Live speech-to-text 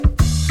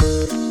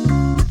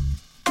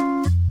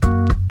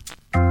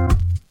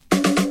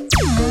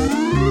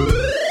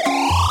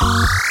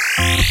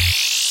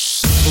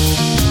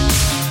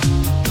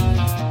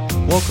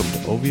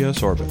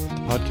OVS Orbit, the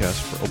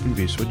podcast for Open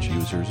vSwitch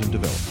users and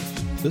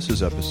developers. This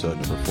is episode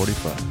number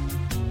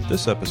 45.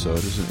 This episode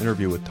is an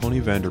interview with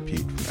Tony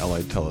Vanderpeet from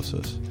Allied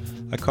Telesis.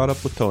 I caught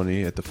up with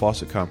Tony at the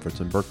Faucet conference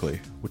in Berkeley,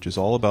 which is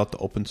all about the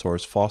open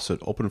source Faucet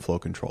OpenFlow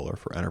controller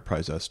for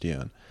Enterprise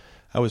SDN.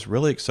 I was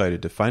really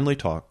excited to finally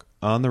talk,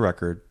 on the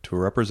record, to a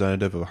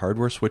representative of a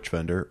hardware switch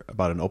vendor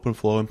about an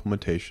OpenFlow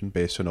implementation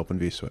based on Open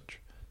vSwitch.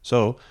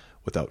 So,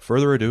 without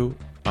further ado,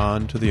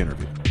 on to the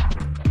interview.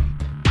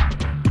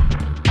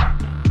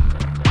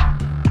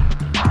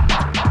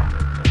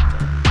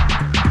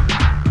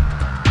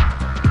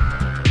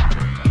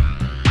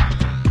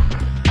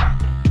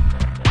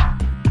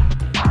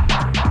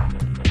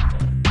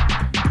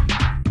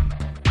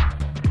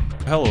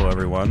 Hello,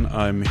 everyone.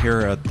 I'm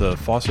here at the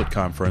Faucet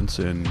conference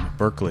in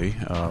Berkeley,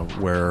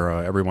 where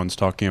everyone's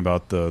talking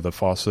about the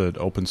Faucet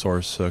open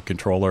source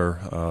controller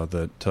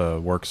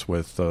that works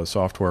with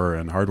software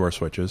and hardware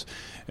switches.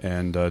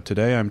 And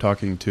today I'm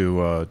talking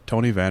to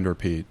Tony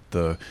Vanderpeet,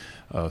 the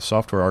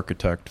software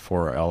architect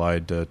for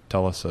Allied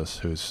Telesis,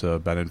 who's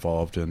been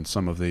involved in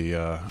some of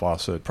the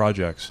Faucet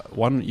projects.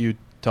 Why don't you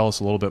tell us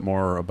a little bit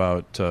more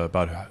about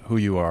who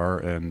you are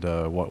and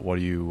what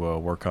do you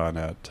work on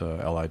at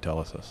Allied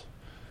Telesis?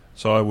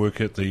 So I work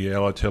at the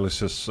Allied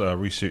Telesis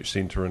Research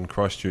Centre in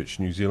Christchurch,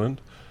 New Zealand.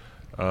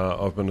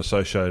 I've been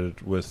associated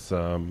with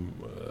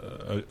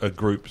a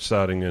group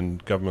starting in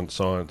government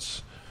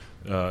science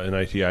in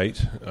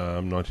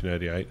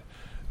 1988,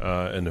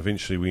 and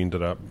eventually we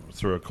ended up,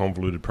 through a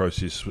convoluted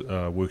process,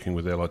 working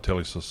with Allied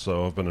Telesis.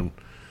 So I've been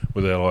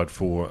with Allied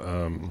for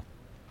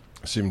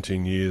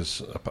 17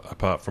 years,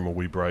 apart from a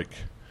wee break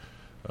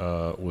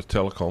with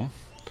Telecom.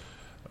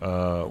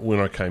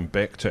 When I came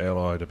back to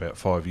Allied about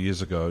 5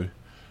 years ago,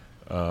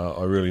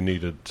 I really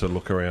needed to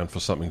look around for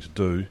something to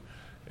do,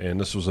 and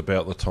this was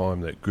about the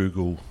time that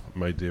Google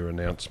made their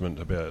announcement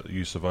about the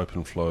use of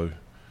OpenFlow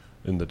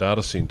in the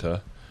data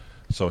center.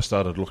 So I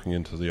started looking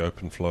into the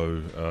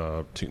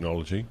OpenFlow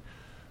technology,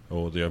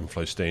 or the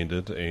OpenFlow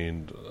standard,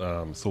 and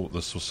thought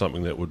this was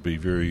something that would be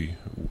very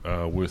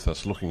worth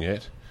us looking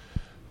at.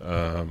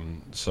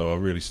 So I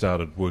really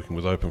started working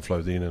with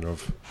OpenFlow then, and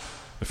I've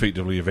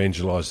effectively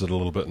evangelized it a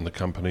little bit in the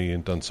company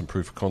and done some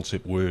proof of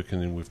concept work,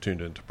 and then we've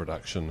turned it into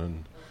production,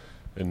 and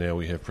now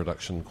we have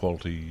production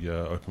quality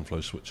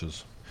OpenFlow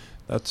switches.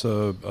 That's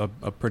a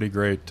pretty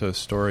great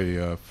story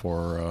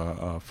for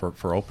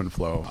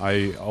OpenFlow.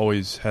 I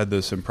always had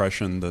this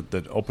impression that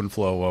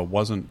OpenFlow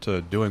wasn't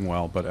doing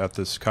well, but at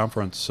this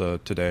conference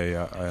today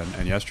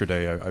and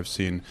yesterday, I've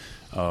seen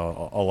a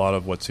lot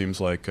of what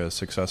seems like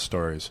success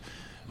stories.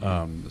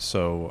 Where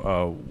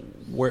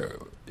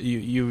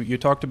you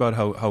talked about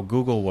how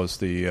Google was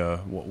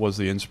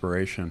the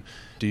inspiration.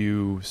 Do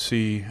you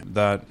see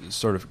that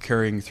sort of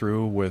carrying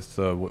through with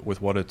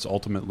what it's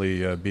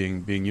ultimately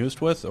being used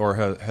with, or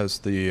has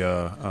the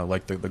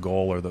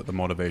goal or the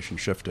motivation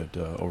shifted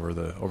over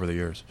the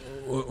years?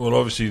 Well,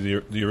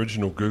 obviously the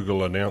original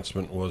Google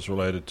announcement was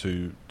related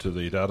to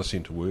the data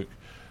center work,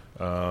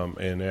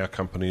 and our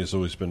company has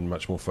always been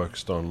much more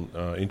focused on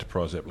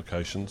enterprise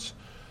applications.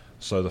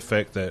 So the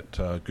fact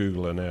that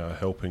Google are now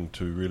helping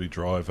to really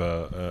drive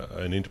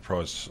an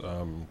enterprise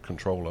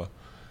controller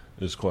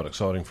is quite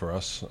exciting for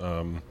us.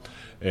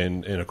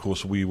 And of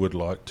course, we would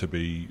like to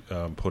be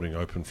putting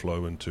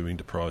OpenFlow into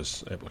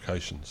enterprise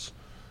applications.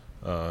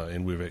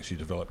 And we've actually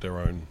developed our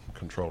own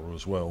controller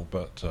as well.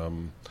 But I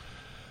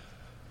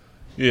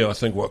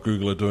think what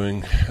Google are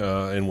doing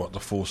and what the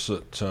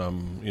Faucet,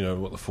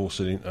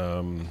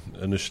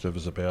 initiative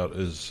is about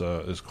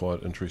is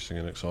quite interesting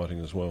and exciting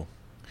as well.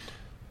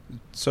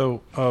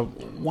 So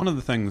one of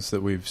the things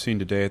that we've seen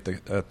today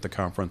at the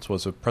conference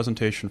was a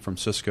presentation from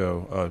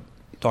Cisco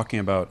talking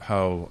about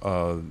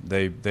how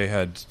they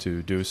had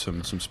to do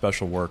some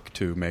special work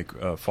to make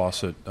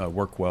Faucet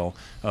work well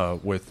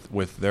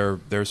with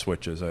their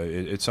switches.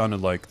 It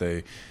sounded like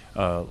it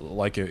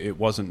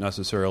wasn't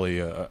necessarily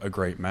a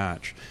great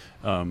match.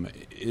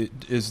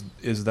 Is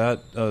that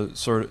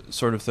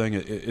sort of thing?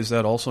 Is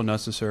that also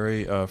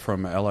necessary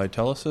from Allied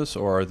Telesis,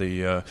 or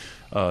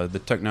are the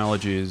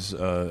technologies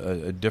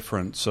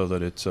different so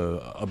that it's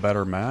a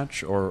better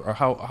match, or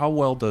how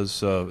well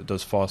does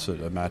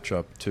Faucet match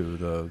up to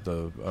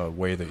the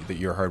way that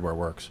your hardware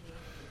works?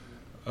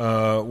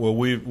 Well,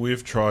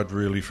 we've tried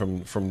really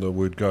from the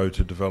word go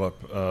to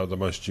develop the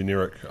most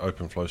generic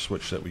OpenFlow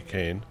switch that we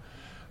can.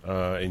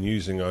 And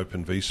using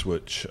Open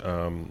vSwitch,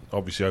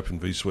 obviously Open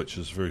vSwitch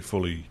is a very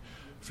fully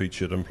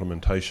featured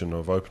implementation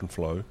of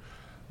OpenFlow.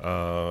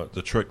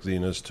 The trick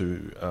then is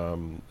to how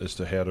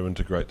to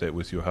integrate that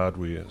with your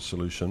hardware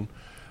solution.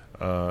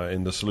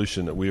 And the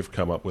solution that we've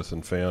come up with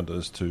and found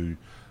is to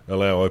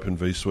allow Open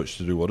vSwitch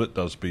to do what it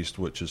does best,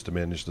 which is to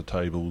manage the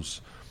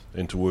tables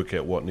and to work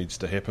out what needs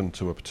to happen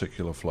to a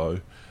particular flow,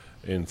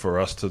 and for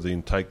us to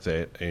then take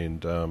that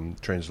and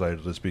translate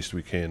it as best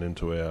we can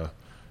into our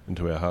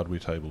hardware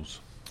tables.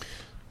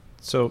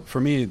 So for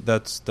me,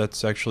 that's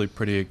actually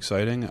pretty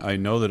exciting. I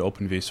know that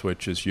Open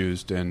vSwitch is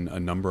used in a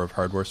number of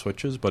hardware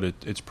switches, but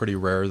it's pretty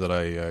rare that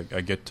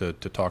I get to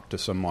talk to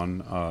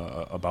someone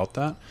about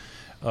that.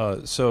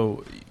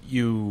 So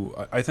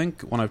I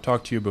think when I've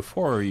talked to you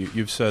before,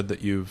 you've said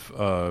that you've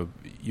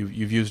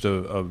used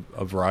a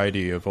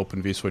variety of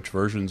Open vSwitch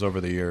versions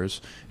over the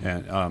years,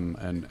 and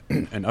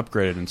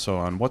upgraded and so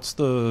on. What's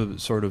the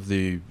sort of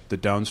the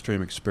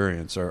downstream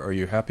experience? Are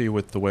you happy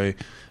with the way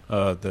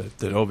that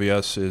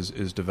OVS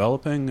is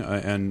developing,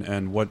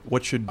 and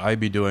what should I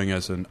be doing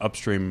as an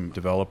upstream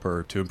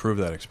developer to improve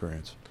that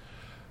experience?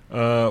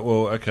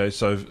 Well, okay.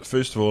 So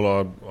first of all,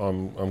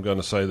 I'm going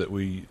to say that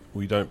we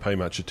don't pay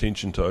much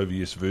attention to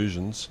OVS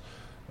versions.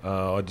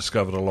 I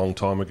discovered a long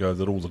time ago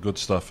that all the good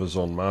stuff is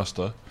on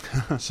master.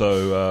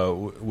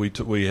 So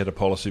we had a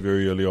policy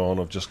very early on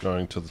of just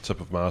going to the tip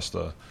of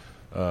master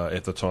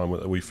at the time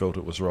that we felt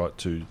it was right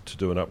to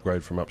do an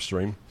upgrade from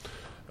upstream.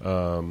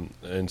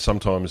 And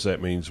sometimes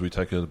that means we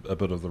take a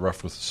bit of the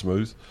rough with the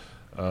smooth.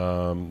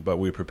 But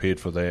we're prepared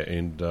for that,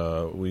 and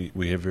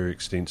we have very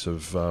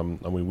extensive.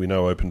 We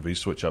know Open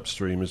vSwitch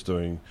upstream is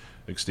doing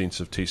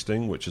extensive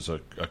testing, which is a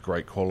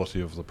great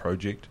quality of the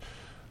project.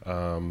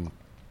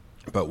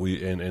 But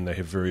and they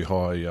have very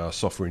high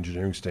software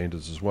engineering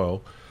standards as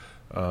well.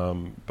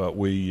 But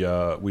we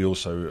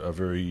also are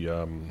very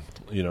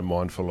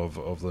mindful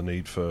of the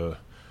need for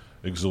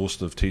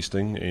exhaustive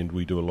testing, and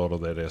we do a lot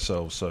of that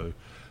ourselves. So.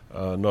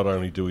 Not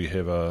only do we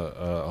have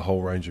a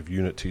whole range of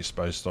unit tests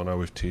based on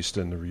OF test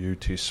and the Ryu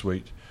test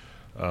suite,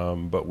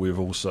 but we've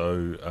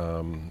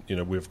also,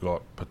 we've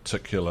got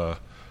particular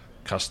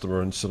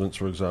customer incidents,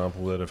 for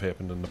example, that have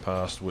happened in the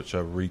past, which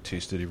are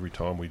retested every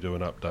time we do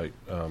an update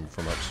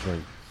from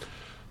upstream.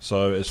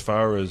 So as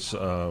far as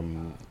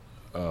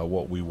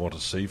what we want to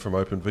see from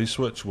Open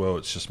vSwitch, well,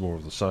 it's just more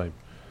of the same.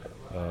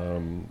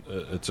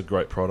 It's a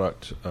great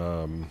product.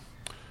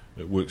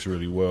 It works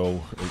really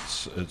well.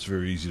 It's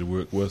very easy to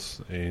work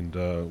with, and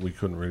we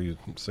couldn't really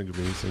think of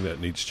anything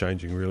that needs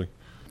changing, really.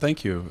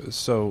 Thank you.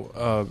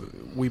 So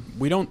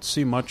we don't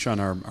see much on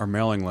our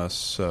mailing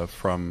lists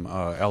from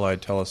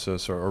Allied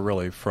Telesis or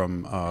really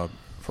from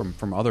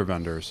other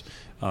vendors,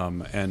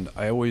 and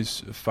I always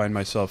find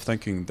myself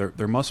thinking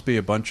there must be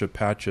a bunch of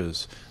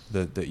patches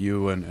that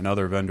you and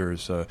other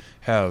vendors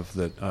have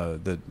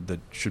that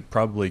should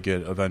probably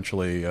get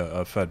eventually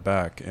fed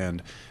back.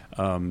 And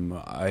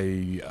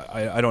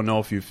I don't know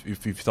if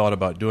you've thought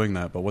about doing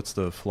that, but what's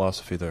the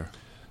philosophy there?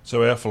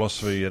 So our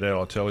philosophy at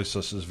Allied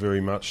Telesis is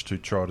very much to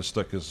try to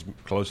stick as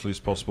closely as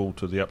possible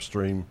to the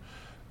upstream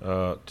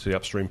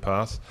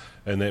path,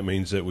 and that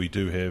means that we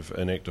do have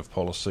an active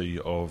policy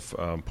of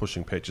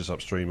pushing patches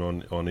upstream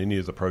on any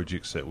of the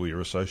projects that we are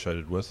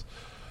associated with.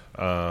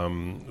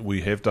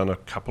 We have done a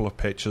couple of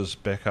patches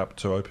back up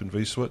to Open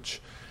vSwitch,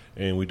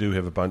 and we do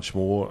have a bunch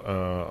more,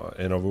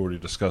 and I've already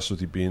discussed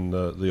with you, Ben,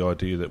 the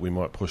idea that we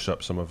might push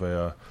up some of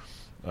our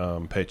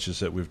patches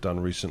that we've done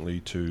recently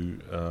to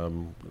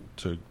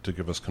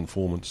give us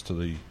conformance to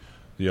the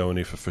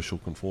ONF official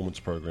conformance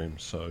program.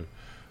 So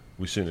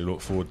we certainly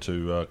look forward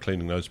to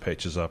cleaning those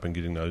patches up and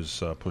getting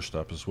those pushed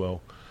up as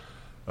well.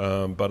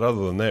 But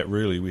other than that,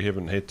 really, we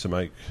haven't had to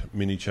make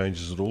many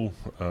changes at all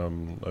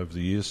over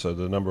the years. So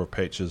the number of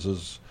patches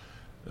is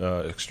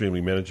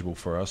extremely manageable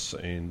for us,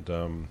 and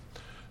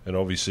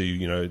obviously,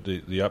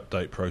 the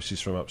update process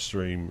from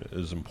upstream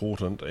is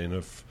important. And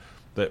if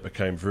that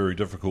became very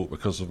difficult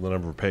because of the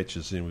number of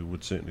patches, then we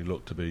would certainly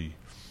look to be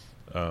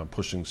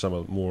pushing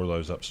more of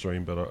those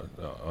upstream. But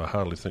I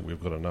hardly think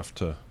we've got enough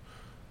to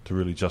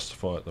really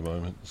justify at the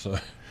moment.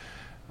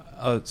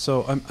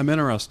 So I'm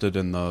interested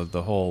in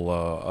the whole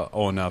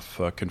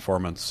ONF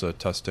conformance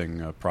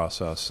testing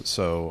process.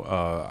 So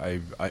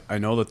I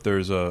know that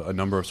there's a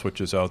number of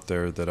switches out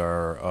there that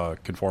are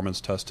conformance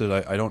tested.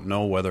 I don't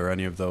know whether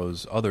any of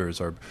those others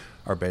are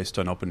based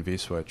on Open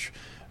vSwitch.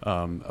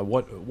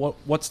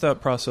 What's that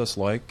process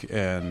like,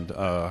 and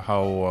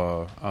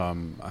how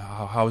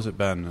has it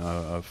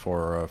been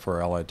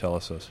for Allied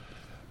Telesis?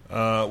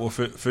 Well,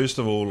 first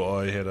of all,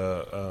 I had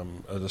a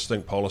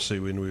distinct policy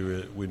when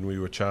we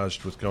were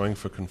charged with going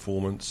for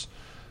conformance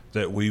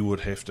that we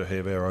would have to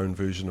have our own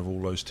version of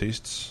all those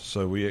tests.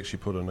 So we actually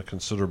put in a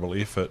considerable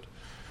effort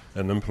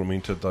and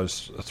implemented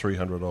those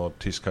 300 odd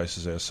test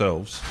cases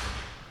ourselves.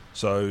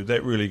 So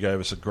that really gave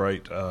us a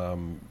great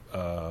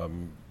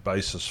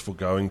basis for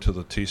going to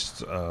the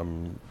test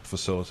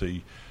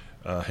facility,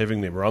 having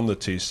them run the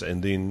tests,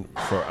 and then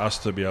for us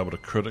to be able to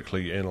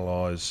critically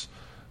analyse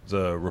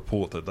the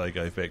report that they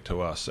gave back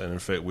to us. And in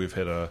fact, we've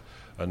had a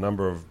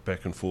number of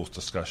back and forth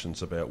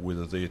discussions about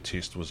whether their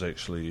test was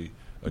actually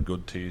a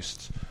good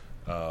test,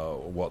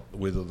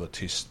 whether the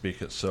test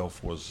spec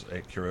itself was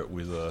accurate,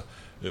 whether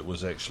it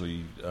was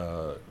actually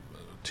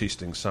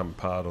testing some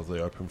part of the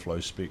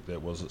OpenFlow spec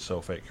that was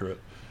itself accurate.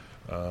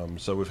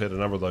 So we've had a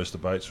number of those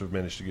debates. We've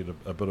managed to get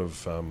a bit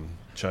of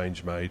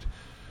change made.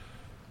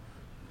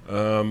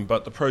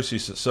 But the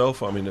process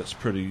itself, it's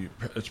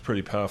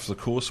pretty par for the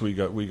course. We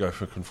go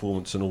for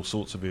conformance in all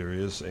sorts of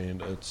areas,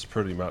 and it's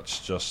pretty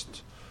much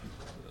just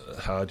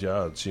hard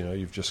yards.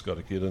 You've just got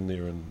to get in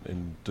there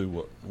and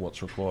do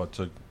what's required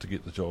to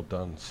get the job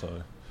done.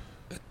 So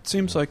It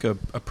seems like a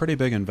pretty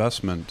big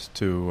investment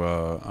to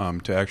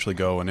actually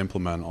go and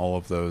implement all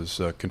of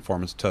those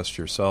conformance tests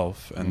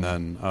yourself, and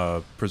then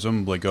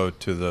presumably go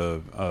to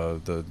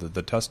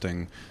the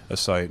testing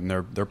site, and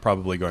they're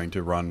probably going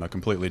to run a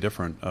completely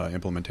different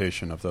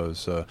implementation of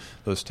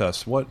those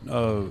tests.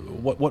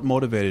 What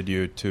motivated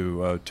you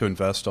to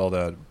invest all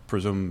that?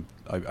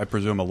 I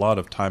presume a lot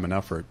of time and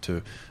effort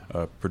to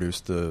produce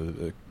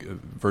the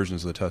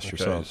versions of the test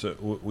yourself. So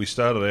we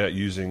started out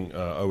using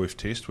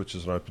OFTest, which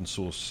is an open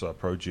source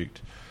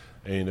project,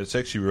 and it's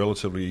actually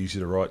relatively easy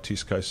to write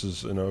test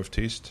cases in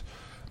OFTest.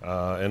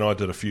 And I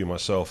did a few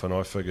myself, and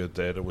I figured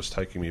that it was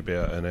taking me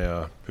about an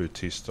hour per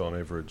test on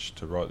average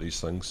to write these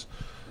things.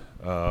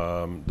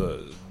 They'll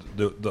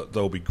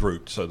be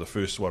grouped, so the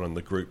first one in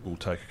the group will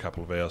take a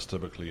couple of hours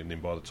typically, and then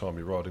by the time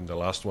you're writing the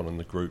last one in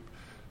the group,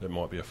 it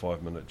might be a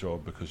 5-minute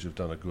job because you've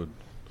done a good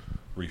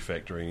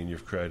refactoring and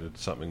you've created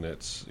something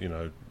that's,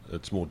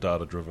 it's more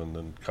data driven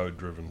than code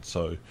driven.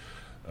 So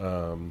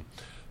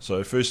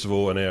first of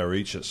all, an hour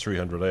each, it's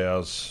 300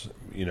 hours,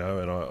 and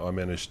I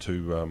managed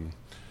to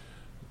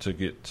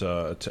get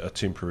a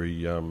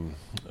temporary,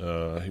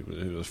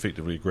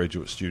 effectively a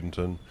graduate student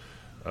in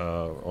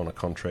on a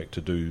contract to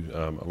do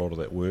a lot of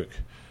that work.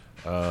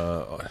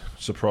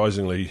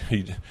 Surprisingly,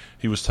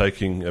 he was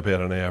taking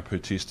about an hour per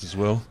test as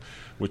well,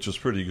 which was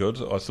pretty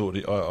good. I thought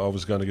I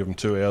was going to give him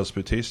 2 hours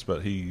per test,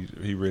 but he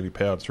really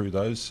powered through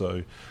those.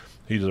 So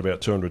he did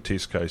about 200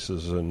 test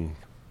cases in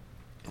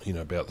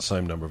about the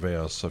same number of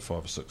hours, so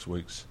 5 or 6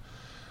 weeks.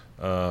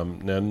 Now,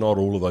 not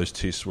all of those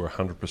tests were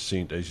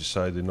 100%, as you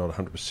say. They're not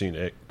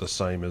 100% the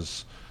same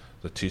as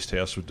the test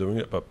house were doing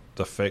it, but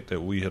the fact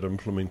that we had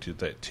implemented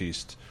that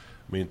test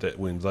meant that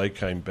when they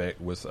came back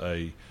with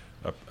a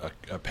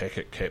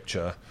packet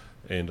capture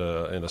and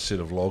a set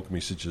of log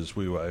messages,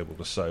 we were able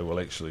to say, well,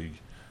 actually,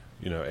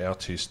 our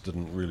test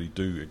didn't really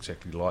do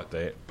exactly like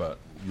that, but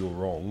you're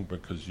wrong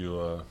because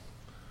you're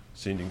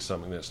sending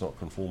something that's not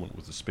conformant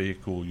with the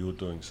spec, or you're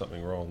doing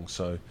something wrong.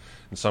 So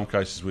in some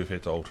cases we've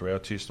had to alter our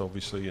test,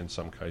 obviously. In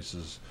some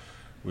cases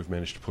we've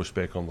managed to push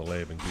back on the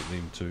lab and get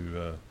them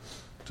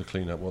to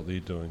clean up what they're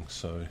doing.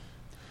 So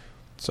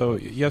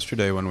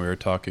yesterday when we were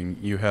talking,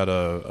 you had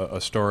a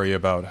story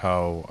about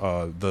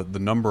how the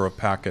number of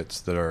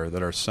packets that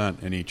are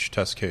sent in each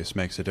test case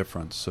makes a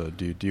difference.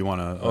 Do you want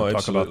to talk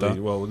absolutely. about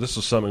that? Well, this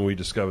is something we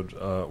discovered.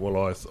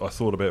 I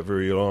thought about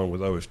very early on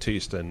with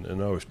OFTest, and in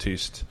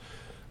OFTest,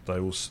 they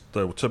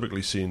will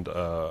typically send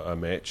a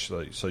match.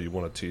 So you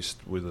want to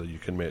test whether you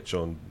can match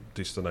on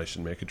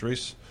destination MAC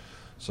address.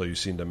 So you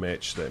send a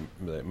match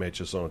that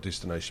matches on a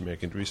destination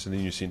MAC address, and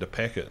then you send a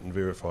packet and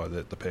verify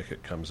that the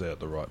packet comes out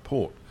the right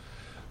port.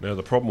 Now,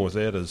 the problem with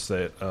that is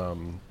that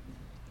in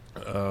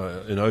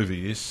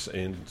OVS,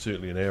 and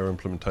certainly in our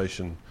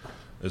implementation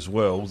as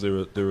well,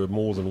 there are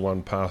more than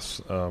one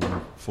path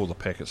for the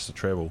packets to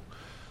travel.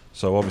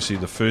 So obviously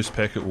the first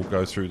packet will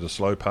go through the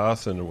slow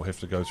path, and it will have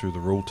to go through the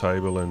rule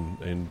table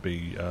and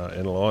be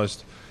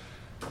analysed.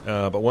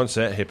 But once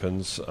that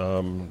happens,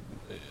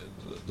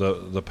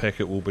 the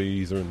packet will be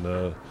either in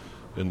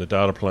the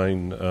data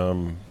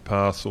plane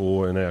path,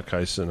 or in our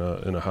case in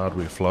a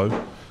hardware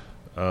flow.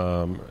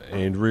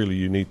 And really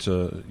you need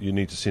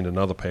to send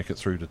another packet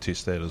through to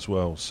test that as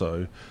well.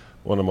 So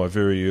one of my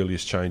very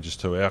earliest changes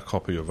to our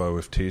copy of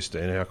OFTest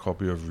and our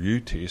copy of review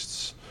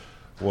tests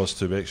was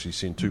to actually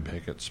send 2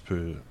 packets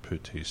per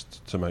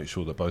test to make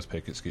sure that both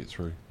packets get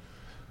through.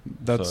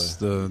 That's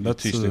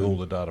testing all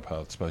the data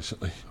paths,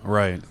 basically.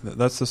 Right.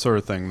 That's the sort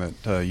of thing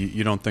that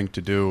you don't think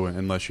to do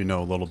unless you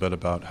know a little bit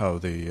about how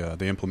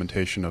the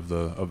implementation of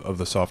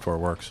the software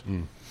works.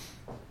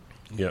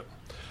 Yep.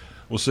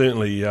 Well,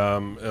 certainly, in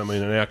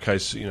our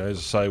case, as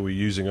I say, we're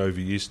using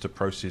OVS to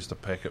process the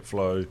packet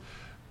flow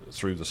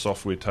through the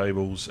software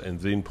tables and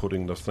then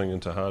putting the thing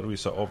into hardware.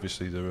 So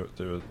obviously there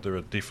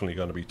are definitely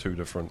going to be 2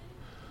 different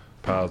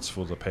paths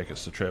for the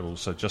packets to travel.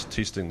 So just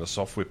testing the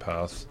software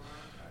path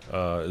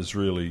is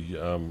really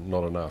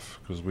not enough,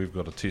 because we've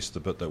got to test the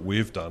bit that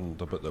we've done,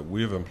 the bit that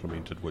we've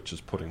implemented, which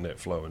is putting that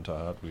flow into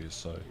hardware.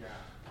 So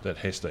that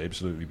has to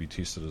absolutely be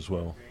tested as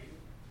well.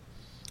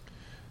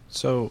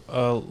 So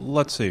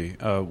let's see.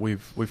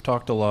 We've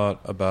talked a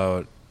lot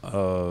about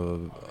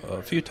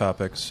a few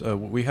topics.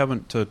 We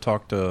haven't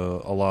talked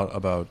a lot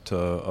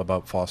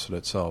about Faucet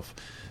itself.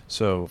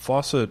 So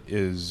Faucet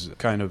is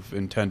kind of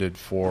intended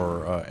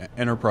for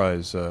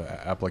enterprise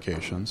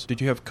applications. Did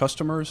you have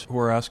customers who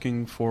were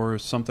asking for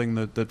something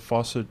that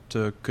Faucet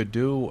could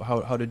do?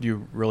 How did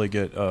you really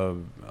get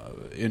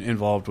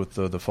involved with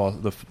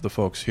the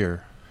folks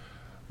here?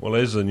 Well,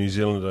 as a New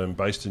Zealander and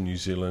based in New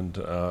Zealand,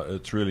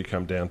 it's really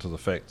come down to the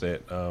fact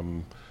that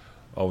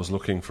I was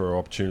looking for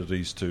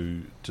opportunities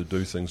to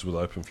do things with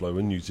OpenFlow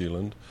in New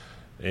Zealand.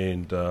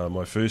 And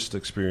my first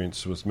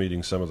experience with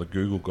meeting some of the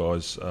Google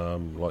guys,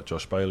 like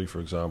Josh Bailey,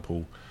 for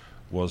example,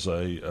 was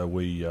a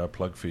wee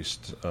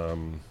Plugfest,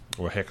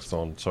 or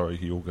hackathon,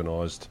 he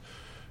organised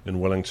in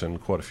Wellington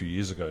quite a few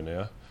years ago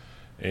now.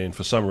 And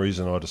for some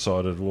reason I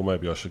decided, well,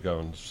 maybe I should go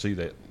and see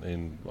that.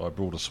 And I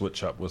brought a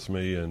Switch up with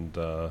me, and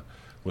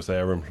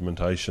our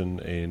implementation,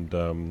 and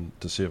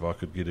to see if I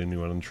could get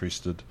anyone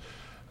interested.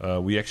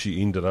 We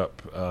actually ended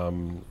up,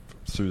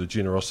 through the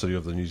generosity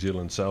of the New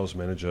Zealand sales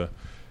manager,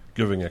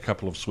 giving a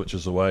couple of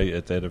switches away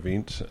at that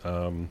event.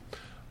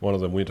 One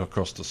of them went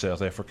across to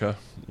South Africa,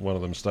 one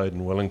of them stayed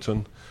in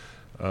Wellington,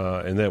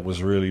 and that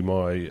was really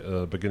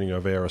my beginning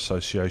of our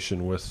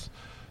association with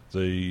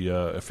the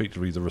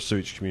effectively the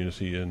research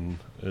community in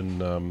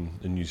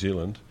New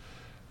Zealand,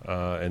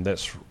 and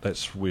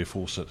that's where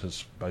Fawcett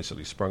has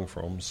basically sprung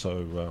from.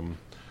 So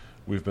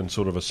we've been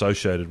sort of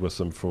associated with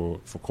them for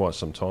quite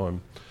some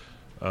time.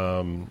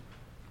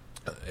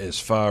 As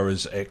far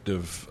as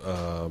active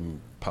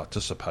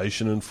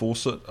participation in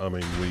Fawcett, I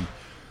mean,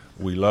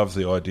 we love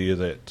the idea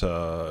that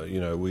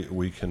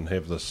we can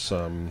have this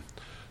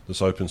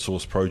this open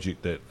source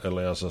project that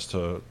allows us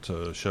to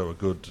show a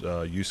good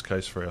use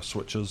case for our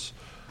switches.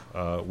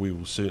 We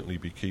will certainly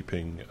be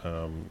keeping,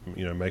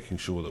 making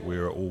sure that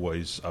we're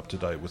always up to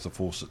date with the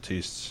Fawcett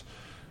tests,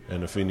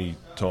 and if any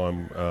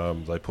time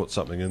they put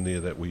something in there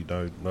that we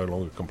no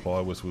longer comply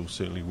with, we'll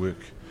certainly work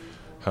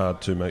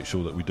hard to make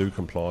sure that we do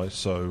comply.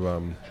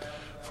 So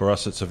for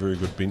us, it's a very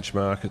good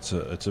benchmark. It's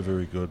a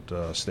very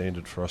good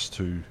standard for us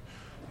to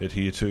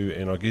adhere to,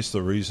 and I guess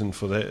the reason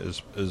for that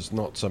is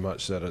not so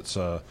much that it's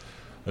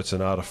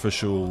an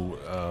artificial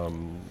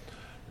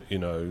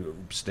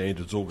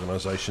standards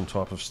organisation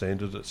type of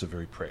standard. It's a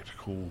very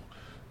practical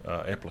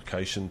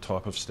application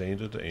type of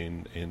standard,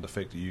 and the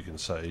fact that you can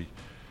say,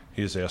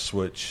 here's our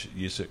switch,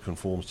 yes, it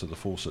conforms to the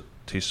Fawcett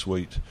test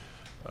suite,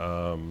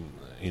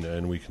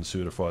 and we can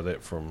certify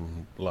that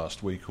from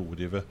last week or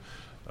whatever,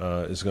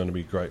 is going to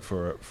be great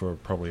for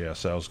probably our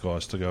sales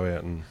guys to go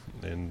out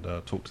and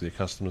talk to their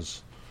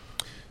customers.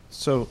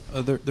 So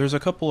there's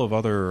a couple of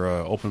other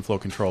OpenFlow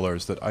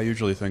controllers that I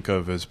usually think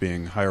of as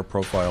being higher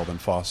profile than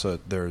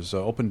Fawcett. There's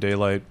Open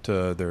Daylight,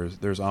 there's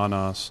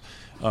ONOS.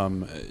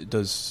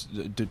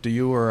 Do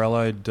you or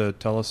Allied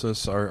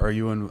Telesis, are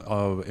you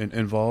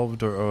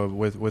involved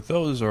with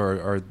those,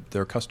 or are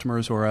there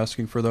customers who are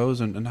asking for those,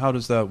 and how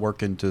does that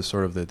work into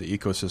sort of the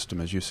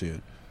ecosystem as you see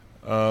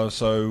it?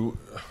 So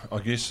I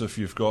guess if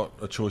you've got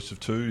a choice of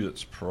two,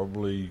 it's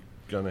probably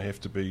going to have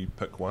to be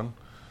pick one.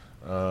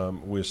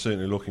 We're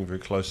certainly looking very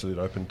closely at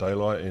Open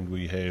Daylight, and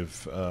we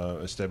have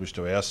established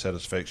to our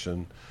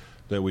satisfaction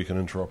that we can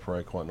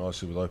interoperate quite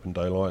nicely with Open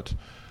Daylight.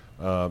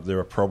 There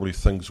are probably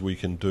things we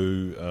can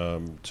do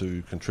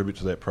to contribute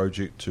to that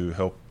project to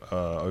help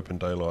Open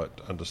Daylight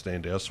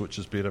understand our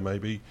switches better,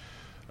 maybe.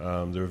 There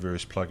are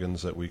various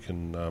plugins that we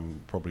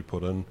can probably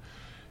put in.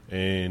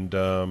 And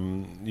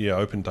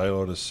Open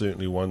Daylight is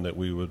certainly one that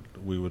we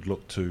would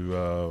look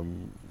to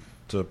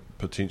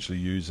potentially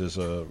use as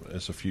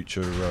a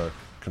future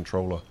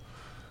controller.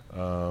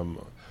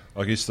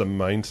 I guess the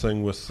main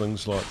thing with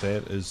things like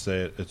that is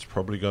that it's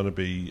probably going to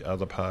be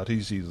other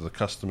parties, either the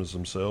customers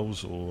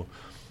themselves or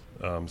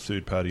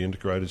third-party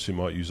integrators who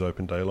might use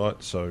Open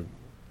Daylight. So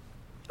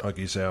I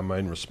guess our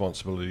main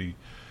responsibility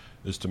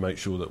is to make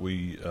sure that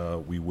we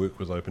work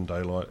with Open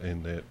Daylight,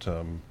 and that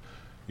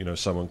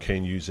someone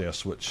can use our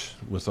switch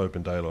with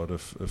Open Daylight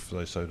if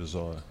they so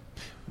desire.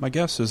 My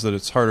guess is that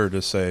it's harder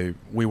to say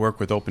we work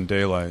with Open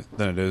Daylight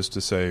than it is to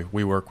say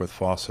we work with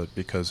Fawcett,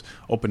 because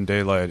Open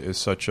Daylight is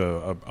such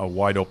a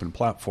wide open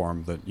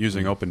platform that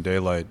using Open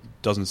Daylight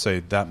doesn't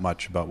say that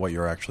much about what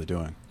you're actually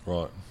doing.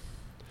 Right.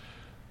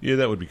 Yeah,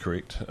 that would be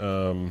correct.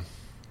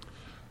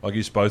 I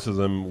guess both of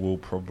them will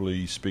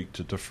probably speak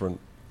to different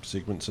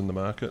segments in the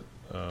market.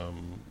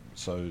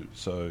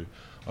 So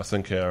I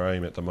think our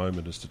aim at the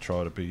moment is to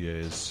try to be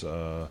as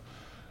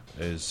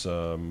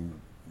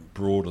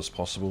broad as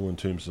possible in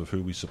terms of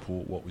who we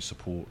support, what we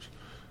support,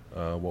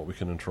 what we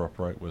can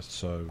interoperate with.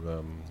 So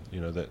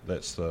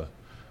that's the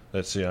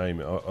aim.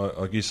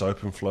 I guess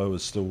OpenFlow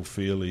is still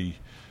fairly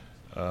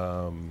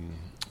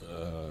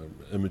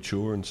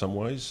immature in some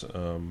ways.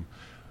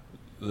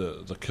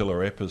 The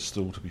killer app is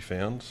still to be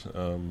found.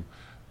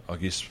 I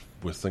guess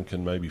we're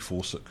thinking maybe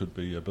Fawcett could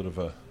be a bit of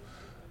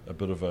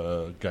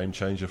a game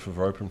changer for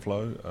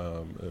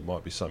OpenFlow. It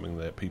might be something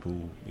that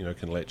people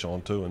can latch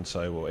onto and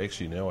say, well,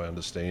 actually now I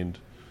understand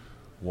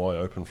why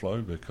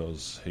OpenFlow,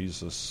 because he's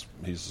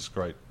this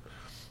great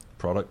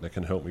product that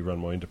can help me run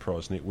my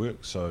enterprise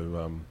network.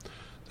 So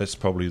that's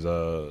probably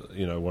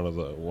one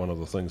of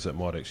the things that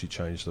might actually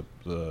change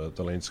the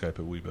landscape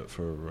a wee bit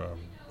for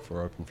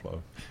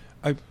OpenFlow.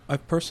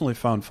 I've personally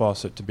found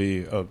Fawcett to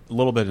be a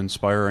little bit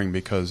inspiring,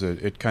 because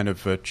it kind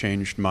of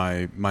changed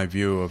my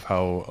view of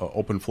how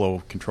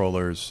OpenFlow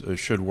controllers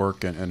should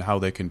work and how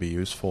they can be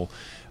useful.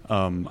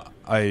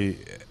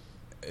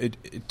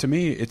 To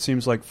me, it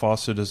seems like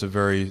Fawcett is a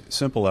very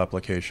simple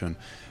application,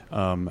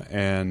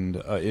 and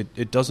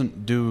it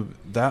doesn't do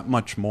that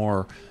much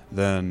more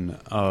than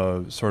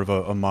sort of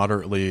a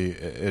moderately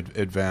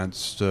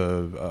advanced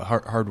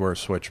hardware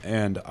switch.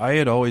 And I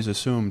had always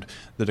assumed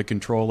that a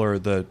controller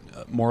that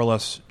more or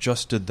less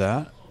just did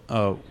that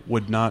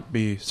would not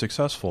be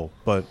successful.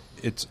 But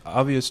it's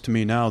obvious to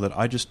me now that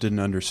I just didn't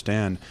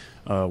understand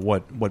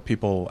what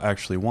people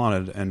actually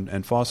wanted,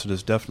 and Faucet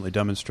has definitely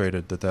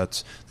demonstrated that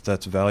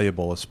that's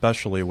valuable,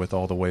 especially with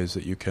all the ways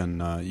that you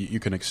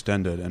can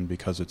extend it, and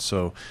because it's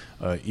so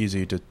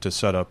easy to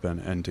set up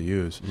and to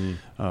use.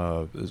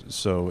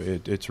 So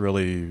it's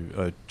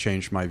really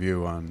changed my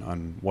view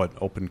on what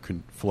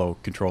OpenFlow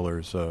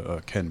controllers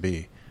can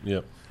be.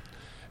 Yep.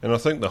 And I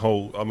think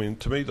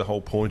to me, the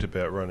whole point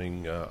about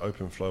running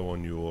OpenFlow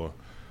on your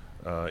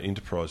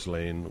enterprise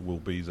LAN will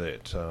be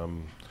that,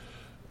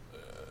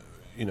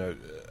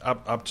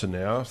 up to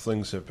now,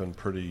 things have been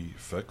pretty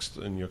fixed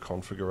in your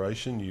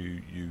configuration.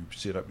 You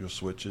set up your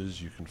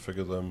switches, you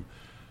configure them.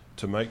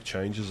 To make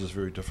changes is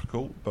very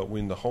difficult, but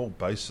when the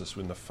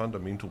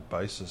fundamental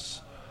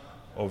basis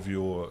of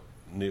your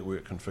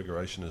network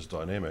configuration is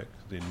dynamic,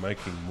 then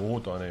making more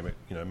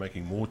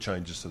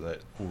changes to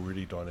that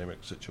already dynamic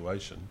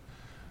situation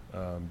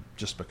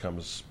just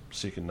becomes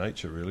second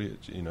nature, really.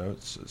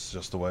 It's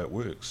just the way it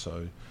works.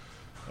 So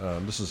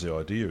this is the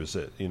idea, is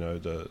that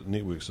the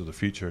networks of the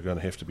future are going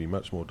to have to be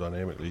much more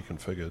dynamically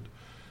configured.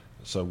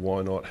 So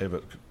why not have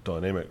it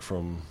dynamic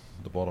from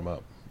the bottom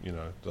up?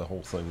 The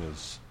whole thing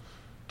is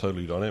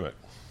totally dynamic.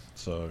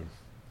 So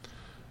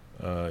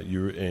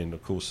and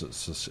of course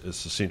it's a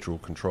central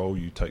control.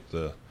 You take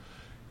the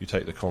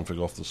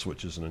config off the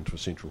switches and into a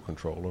central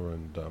controller,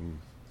 and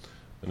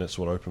that's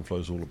what OpenFlow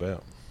is all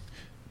about.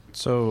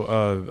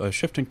 So,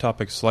 shifting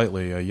topics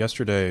slightly,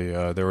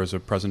 yesterday there was a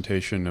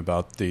presentation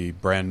about the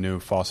brand new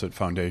Faucet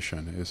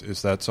Foundation.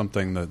 Is that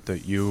something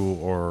that you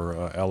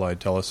or Allied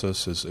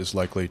Telesis is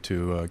likely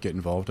to get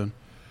involved in?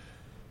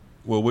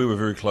 Well, we were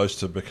very close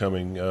to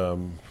becoming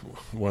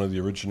one of the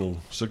original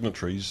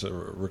signatories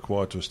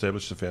required to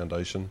establish the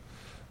foundation.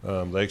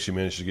 They actually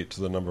managed to get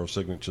to the number of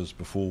signatures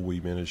before we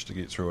managed to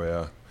get through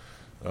our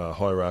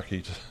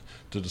hierarchy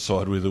to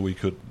decide whether we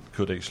could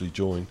actually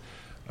join.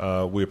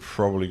 We're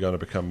probably going to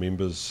become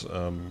members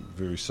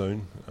very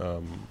soon,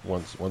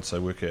 once they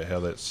work out how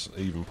that's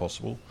even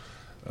possible.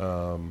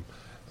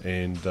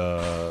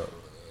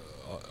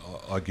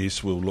 I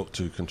guess we'll look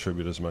to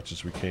contribute as much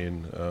as we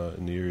can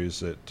in the areas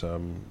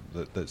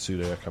that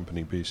suit our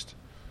company best.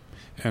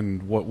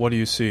 And what do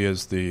you see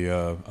as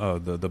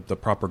the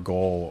proper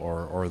goal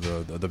or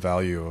the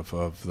value of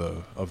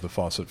the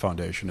Faucet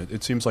Foundation?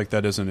 It seems like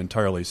that isn't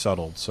entirely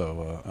settled.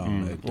 So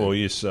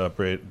yes,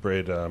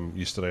 Brad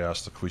yesterday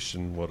asked the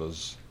question: what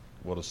does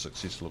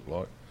success look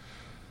like?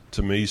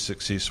 To me,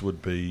 success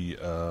would be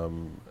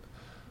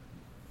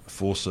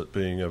Faucet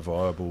being a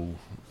viable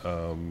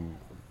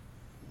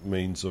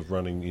means of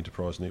running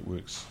enterprise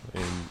networks,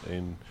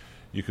 and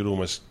you could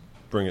almost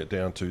bring it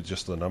down to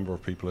just the number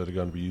of people that are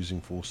going to be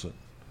using Faucet,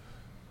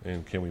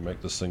 and can we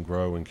make this thing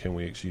grow, and can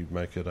we actually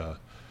make it a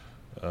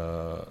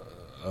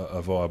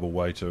viable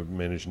way to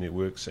manage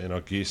networks? And I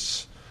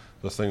guess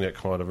the thing that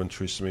kind of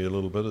interests me a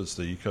little bit is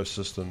the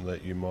ecosystem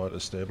that you might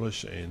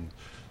establish, and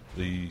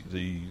the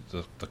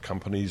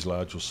companies,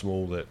 large or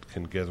small, that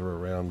can gather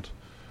around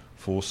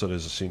Faucet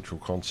as a central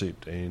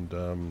concept and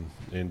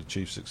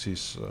achieve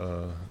success,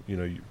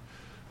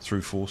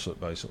 through Faucet,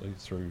 basically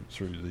through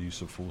the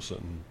use of Faucet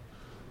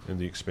and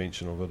the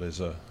expansion of it as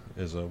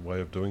a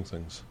way of doing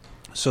things.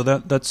 So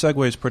that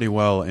segues pretty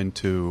well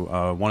into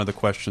one of the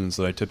questions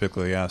that I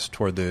typically ask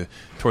toward the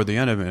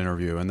end of an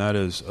interview, and that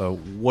is,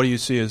 what do you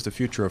see as the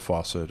future of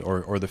Faucet,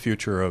 or the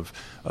future of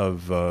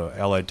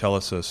Allied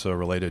Telesis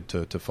related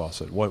to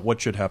Faucet?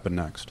 What should happen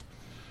next?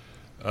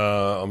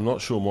 I'm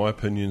not sure my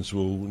opinions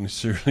will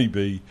necessarily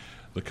be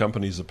the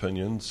company's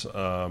opinions.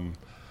 I'm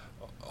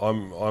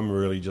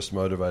really just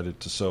motivated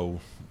to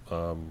sell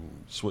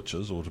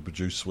switches, or to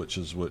produce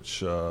switches which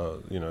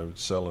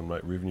sell and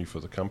make revenue for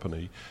the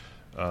company.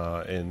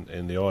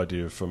 And the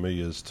idea for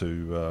me is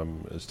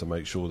to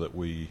make sure that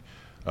we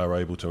are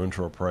able to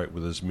interoperate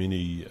with as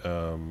many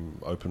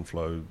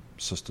OpenFlow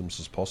systems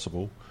as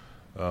possible,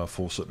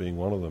 Faucet being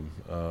one of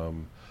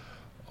them.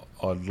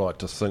 I'd like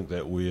to think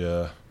that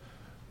we're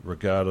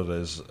regarded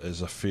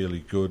as a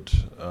fairly good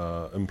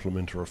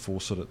implementer of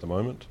Faucet at the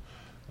moment.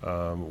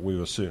 We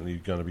were certainly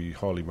going to be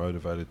highly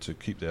motivated to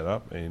keep that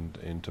up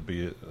and to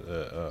be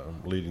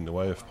leading the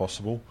way if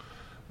possible.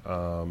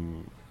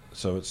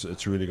 So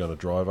it's really going to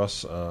drive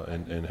us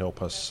and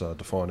help us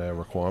define our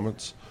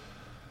requirements.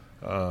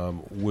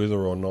 Whether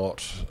or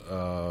not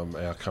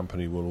our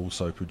company will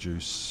also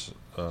produce,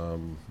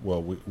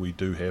 we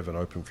do have an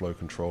OpenFlow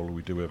controller,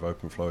 we do have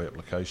OpenFlow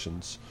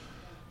applications,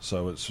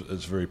 so it's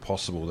very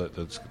possible that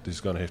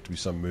there's going to have to be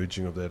some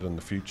merging of that in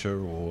the future,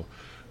 or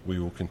we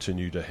will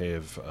continue to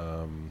have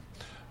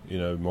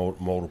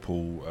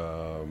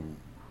multiple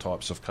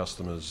types of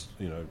customers,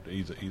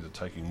 either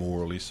taking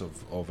more or less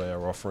of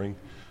our offering.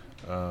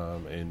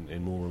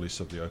 And more or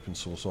less of the open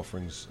source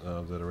offerings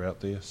that are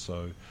out there.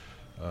 So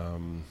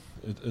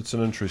it's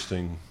an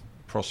interesting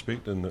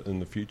prospect in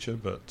the future,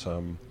 but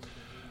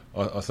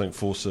I think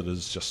Faucet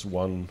is just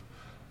one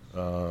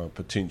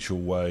potential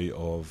way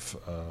of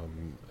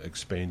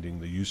expanding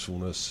the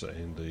usefulness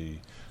and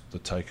the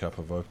take-up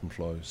of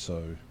OpenFlow.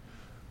 So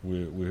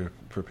we're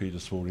prepared to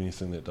support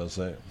anything that does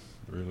that,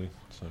 really.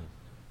 So.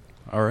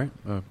 All right,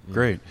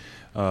 great.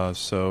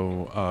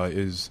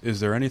 Is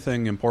there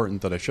anything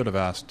important that I should have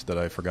asked that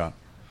I forgot?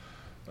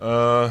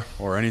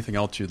 Or anything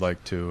else you'd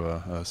like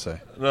to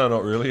say? No,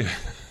 not really.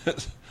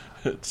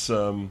 It's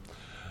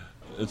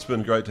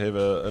been great to have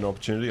an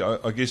opportunity.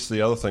 I guess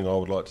the other thing I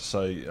would like to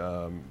say,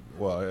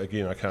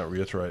 again, I can't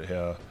reiterate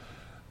how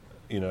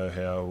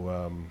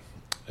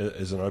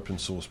as an open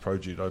source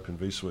project, Open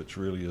vSwitch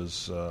really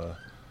is,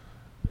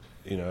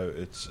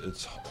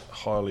 it's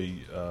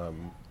highly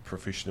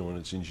professional in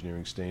its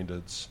engineering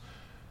standards.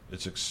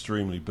 It's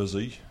extremely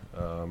busy,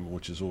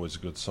 which is always a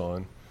good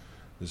sign.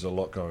 There's a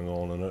lot going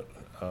on in it.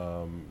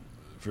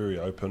 Very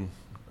open,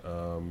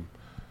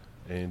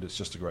 and it's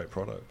just a great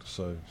product.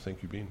 So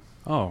thank you, Ben.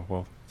 Oh,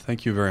 well,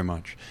 thank you very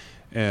much.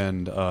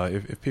 And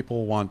if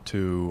people want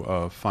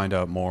to find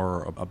out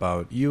more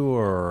about you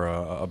or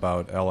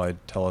about Allied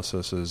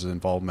Telesys'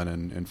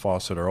 involvement in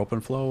Faucet or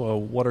OpenFlow,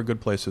 what are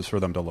good places for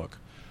them to look?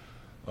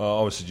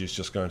 I would suggest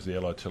just going to the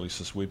Allied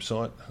Telesys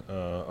website.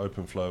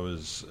 OpenFlow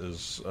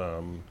is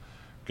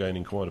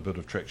gaining quite a bit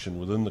of traction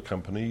within the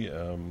company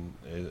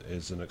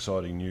as an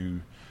exciting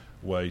new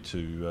way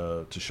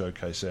to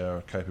showcase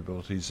our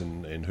capabilities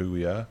and who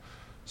we are.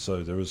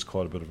 So there is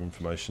quite a bit of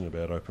information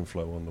about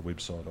OpenFlow on the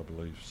website, I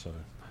believe. So.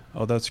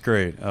 Oh, that's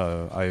great.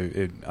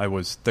 I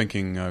was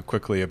thinking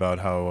quickly about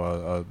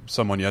how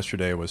someone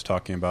yesterday was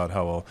talking about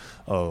how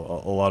a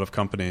lot of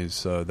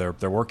companies they're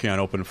working on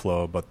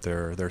OpenFlow, but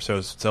their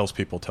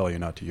salespeople tell you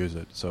not to use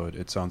it. So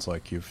it sounds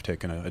like you've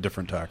taken a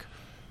different tack.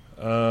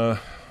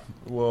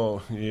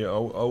 Well, yeah,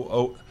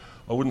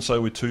 I wouldn't say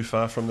we're too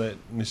far from that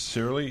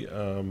necessarily.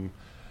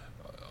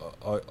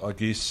 I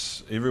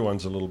guess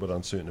everyone's a little bit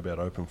uncertain about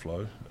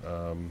OpenFlow,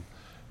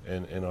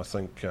 and I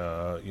think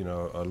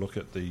I look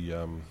at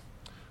the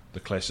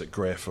classic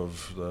graph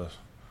of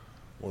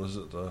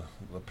the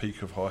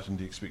peak of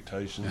heightened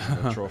expectations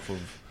and the trough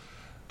of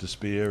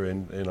despair,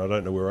 and I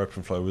don't know where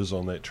OpenFlow is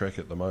on that track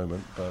at the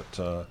moment, but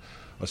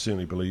I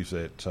certainly believe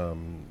that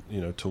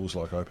tools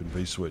like Open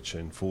vSwitch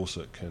and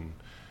Faucet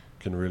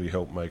can really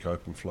help make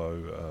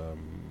OpenFlow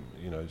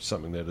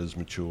something that is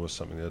mature,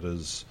 something that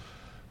is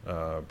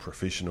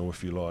professional,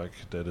 if you like,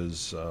 that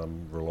is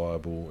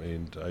reliable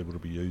and able to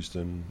be used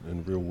in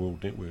real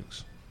world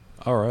networks.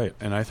 All right,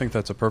 and I think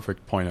that's a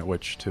perfect point at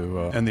which to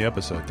end the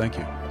episode. Thank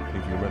you. Thank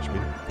you very much,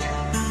 Ben.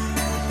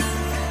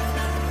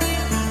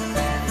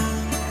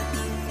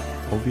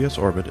 OVS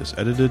Orbit is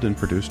edited and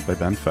produced by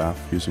Ben Pfaff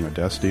using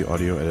Audacity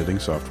audio editing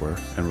software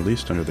and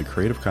released under the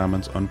Creative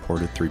Commons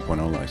Unported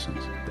 3.0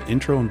 license. The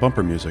intro and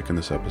bumper music in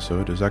this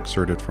episode is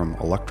excerpted from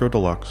Electro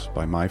Deluxe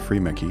by My Free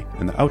Mickey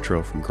and the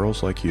outro from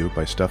Girls Like You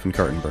by Stefan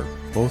Kartenberg,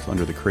 both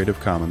under the Creative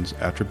Commons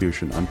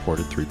Attribution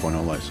Unported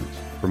 3.0 license.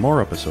 For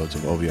more episodes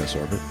of OVS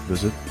Orbit,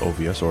 visit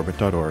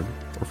ovsorbit.org,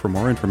 or for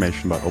more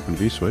information about Open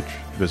vSwitch,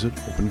 visit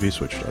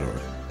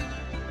openvswitch.org.